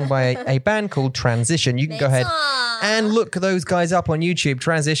song is sung by a band called Transition. You can go ahead and look those guys up on YouTube.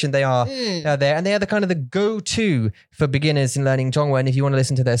 Transition, they are there, and they are the kind of the go-to for beginners in learning Zhongwen. If you want to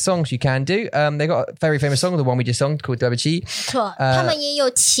listen to their songs, you can do. They got a very famous song, the one we just sung called 对不起. 错，他们也有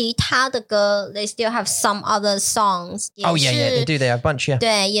其他的歌 They still have some other songs. Oh yeah, they do. They have a bunch. Yeah.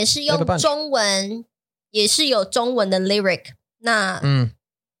 对，也是用中文，也是有中文的 lyric. 那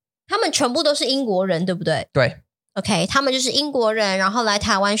他们全部都是英国人，对不对？对。OK， 他们就是英国人，然后来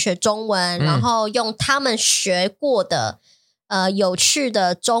台湾学中文，然后用他们学过的有趣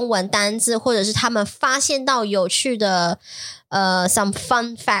的中文单字，或者是他们发现到有趣的some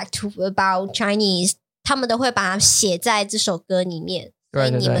fun fact about Chinese， 他们都会把它写在这首歌里面。所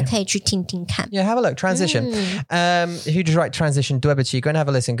以你们可以去听听看。Yeah, have a look. Transition. If you just write transition, 对不起, go and have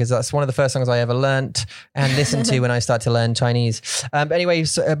a listen because that's one of the first songs I ever learnt and listened to when I started to learn Chinese. But anyway,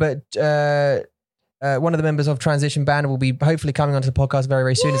 one of the members of Transition Band will be hopefully coming onto the podcast very,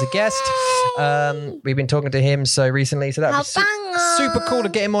 very soon as a guest. We've been talking to him so recently, so that would be super cool to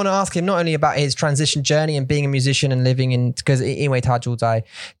get him on and ask him not only about his transition journey and being a musician and living in, because 因为他住在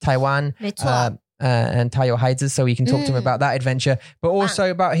台湾，没错。and 他有孩子, so we can talk to him about that adventure, but also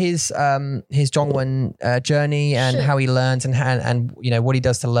about his Zhongwen journey and how he learns and you know what he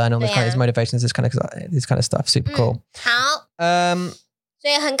does to learn, all this kind of his motivations, this kind of stuff. Super cool. 好，所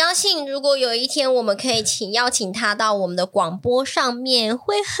以很高兴，如果有一天我们可以邀请他到我们的广播上面，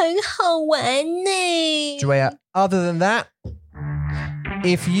会很好玩呢。Drea, other than that,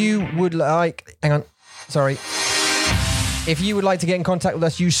 if you would like, hang on, sorry. If you would like to get in contact with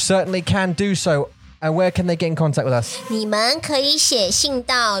us, you certainly can do so. And where can they get in contact with us? 你们可以写信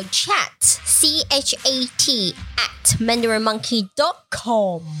到 chat at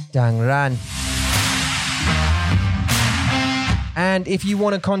mandarinmonkey.com. 当然. And if you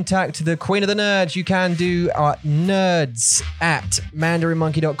want to contact the Queen of the Nerds, you can do nerds at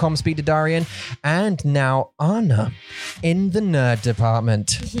mandarinmonkey.com. Speak to Darian. And now Anna in the nerd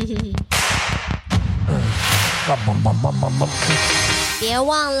department. 别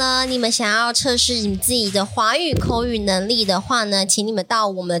忘了，你们想要测试你自己的华语口语能力的话呢，请你们到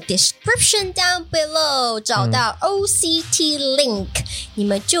我们的 description down below 找到 OCT link，你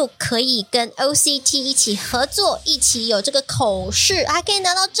们就可以跟 OCT 一起合作，一起有这个口试，还可以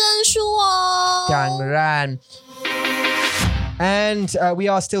拿到证书哦。当然。And we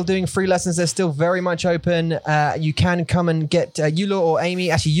are still doing free lessons. They're still very much open. You can come and get Eula or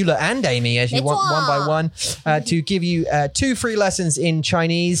Amy, actually Eula and Amy, as you want one by one, to give you 2 free lessons in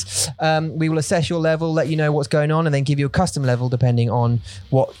Chinese. We will assess your level, let you know what's going on, and then give you a custom level depending on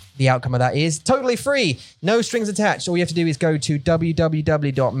what the outcome of that is. Totally free, no strings attached. All you have to do is go to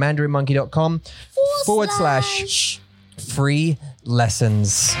www.mandarinmonkey.com / free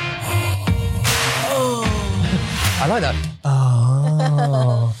lessons. I like that.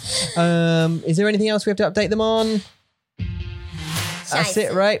 Oh. Is there anything else we have to update them on? That's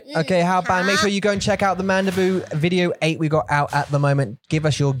it, right? Okay, how about make sure you go and check out the Mandaboo video 8 we got out at the moment. Give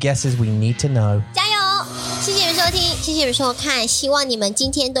us your guesses. We need to know. 加油！谢谢你们收听，谢谢你们收看，希望你们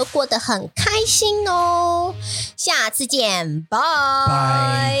今天都过得很开心哦。下次见，拜。